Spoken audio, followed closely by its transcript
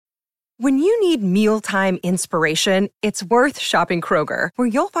When you need mealtime inspiration, it's worth shopping Kroger, where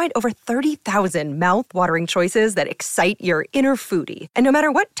you'll find over 30,000 mouth-watering choices that excite your inner foodie. And no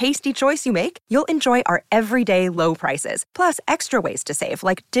matter what tasty choice you make, you'll enjoy our everyday low prices, plus extra ways to save,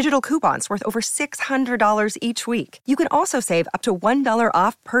 like digital coupons worth over $600 each week. You can also save up to $1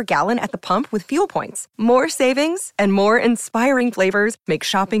 off per gallon at the pump with fuel points. More savings and more inspiring flavors make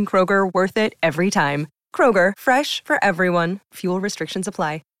shopping Kroger worth it every time. Kroger, fresh for everyone. Fuel restrictions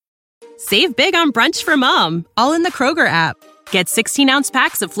apply. Save big on brunch for mom, all in the Kroger app. Get 16-ounce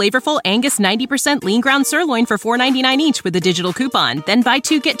packs of flavorful Angus 90% lean ground sirloin for $4.99 each with a digital coupon. Then buy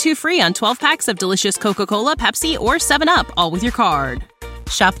 2, get 2 free on 12 packs of delicious Coca-Cola, Pepsi, or 7-Up, all with your card.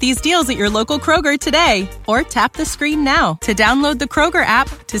 Shop these deals at your local Kroger today, or tap the screen now to download the Kroger app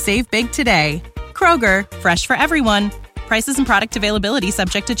to save big today. Kroger, fresh for everyone. Prices and product availability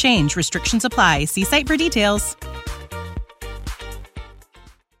subject to change. Restrictions apply. See site for details.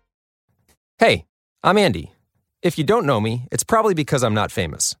 Hey, I'm Andy. If you don't know me, it's probably because I'm not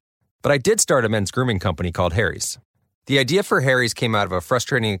famous. But I did start a men's grooming company called Harry's. The idea for Harry's came out of a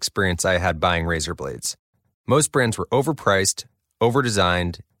frustrating experience I had buying razor blades. Most brands were overpriced,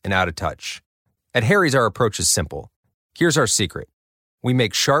 overdesigned, and out of touch. At Harry's, our approach is simple. Here's our secret. We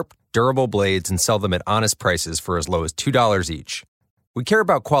make sharp, durable blades and sell them at honest prices for as low as $2 each. We care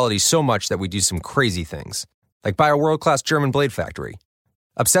about quality so much that we do some crazy things, like buy a world-class German blade factory.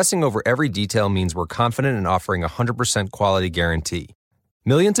 Obsessing over every detail means we're confident in offering a 100% quality guarantee.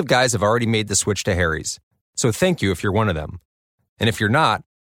 Millions of guys have already made the switch to Harry's, so thank you if you're one of them. And if you're not,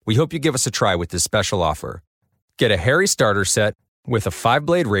 we hope you give us a try with this special offer. Get a Harry's starter set with a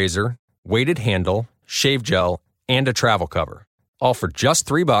 5-blade razor, weighted handle, shave gel, and a travel cover, all for just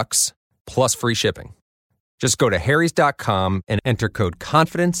 $3 plus free shipping. Just go to harrys.com and enter code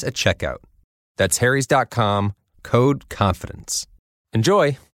CONFIDENCE at checkout. That's harrys.com, code CONFIDENCE.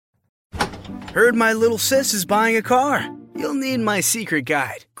 Enjoy. Heard my little sis is buying a car. You'll need my secret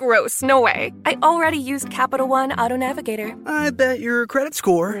guide. Gross, no way. I already used Capital One Auto Navigator. I bet your credit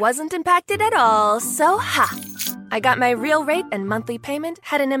score Wasn't impacted at all, so ha. I got my real rate and monthly payment,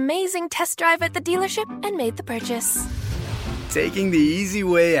 had an amazing test drive at the dealership, and made the purchase. taking the easy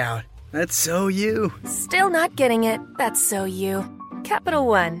way out. That's so you. Still not getting it. That's so you. Capital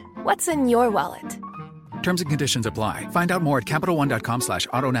One, what's in your wallet? Terms and conditions apply. Find out more at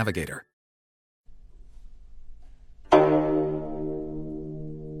CapitalOne.com/autonavigator.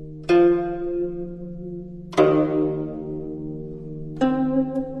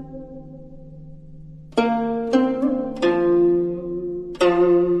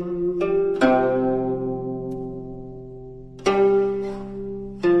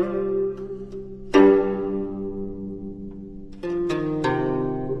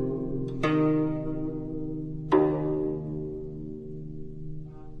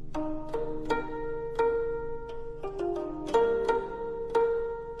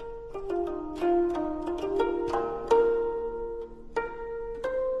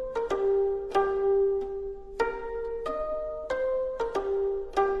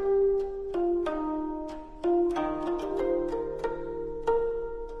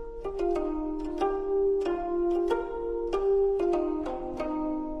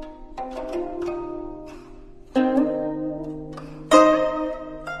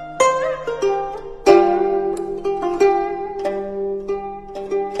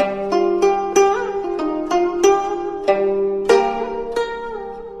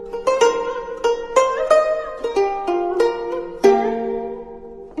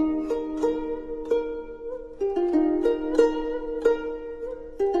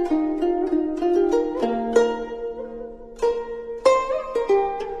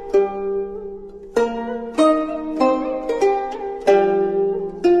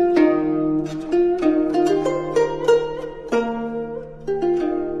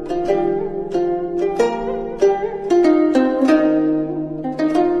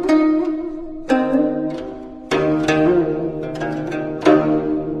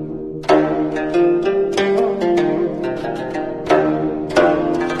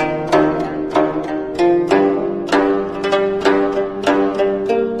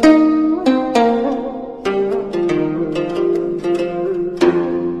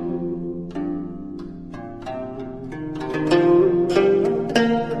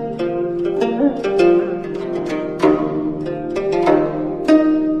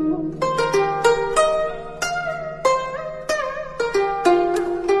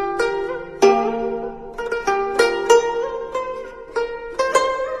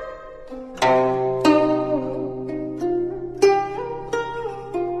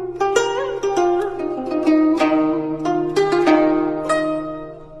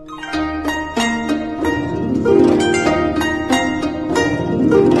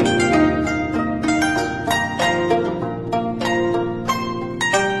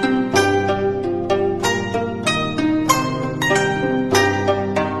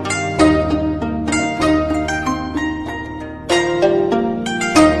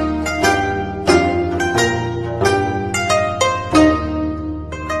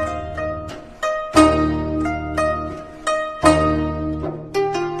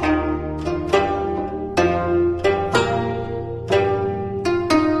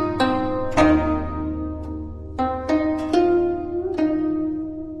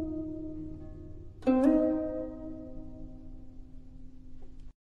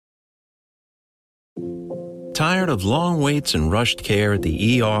 Tired of long waits and rushed care at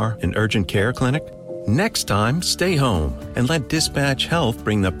the ER and urgent care clinic? Next time, stay home and let Dispatch Health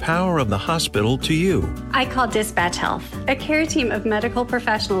bring the power of the hospital to you. I call Dispatch Health. A care team of medical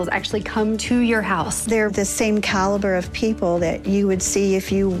professionals actually come to your house. They're the same caliber of people that you would see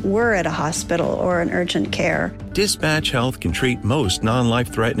if you were at a hospital or an urgent care. Dispatch Health can treat most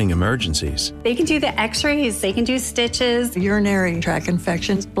non-life-threatening emergencies. They can do the x-rays, they can do stitches, urinary tract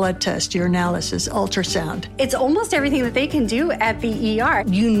infections, blood test, urinalysis, ultrasound. It's almost everything that they can do at the ER.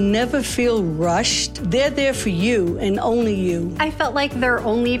 You never feel rushed. They're there for you and only you. I felt like their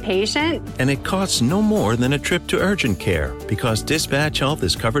only patient. And it costs no more than a trip to urgent care because Dispatch Health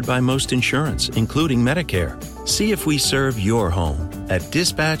is covered by most insurance, including Medicare. See if we serve your home at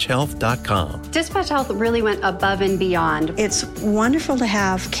dispatchhealth.com. Dispatch Health really went above and beyond. It's wonderful to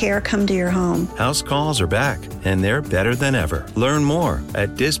have care come to your home. House calls are back, and they're better than ever. Learn more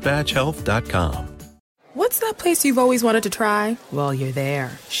at dispatchhealth.com. What's that place you've always wanted to try? Well, you're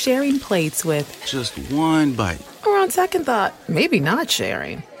there, sharing plates with just one bite. Or on second thought, maybe not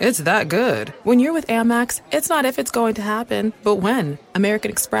sharing. It's that good. When you're with Amex, it's not if it's going to happen, but when.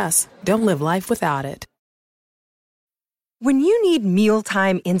 American Express. Don't live life without it. When you need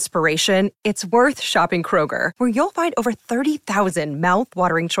mealtime inspiration, it's worth shopping Kroger, where you'll find over 30,000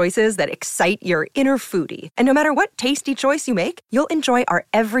 mouth-watering choices that excite your inner foodie. And no matter what tasty choice you make, you'll enjoy our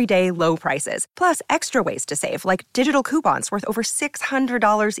everyday low prices, plus extra ways to save, like digital coupons worth over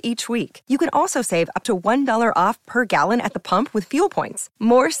 $600 each week. You can also save up to $1 off per gallon at the pump with fuel points.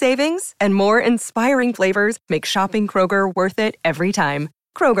 More savings and more inspiring flavors make shopping Kroger worth it every time.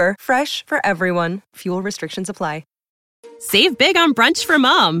 Kroger, fresh for everyone. Fuel restrictions apply. Save big on brunch for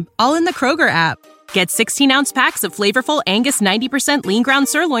mom, all in the Kroger app. Get 16-ounce packs of flavorful Angus 90% lean ground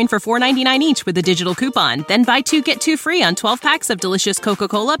sirloin for $4.99 each with a digital coupon. Then buy 2, get 2 free on 12 packs of delicious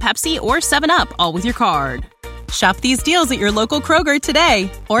Coca-Cola, Pepsi, or 7-Up, all with your card. Shop these deals at your local Kroger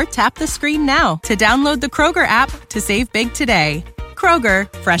today, or tap the screen now to download the Kroger app to save big today.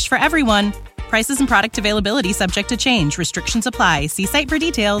 Kroger, fresh for everyone. Prices and product availability subject to change. Restrictions apply. See site for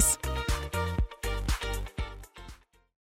details.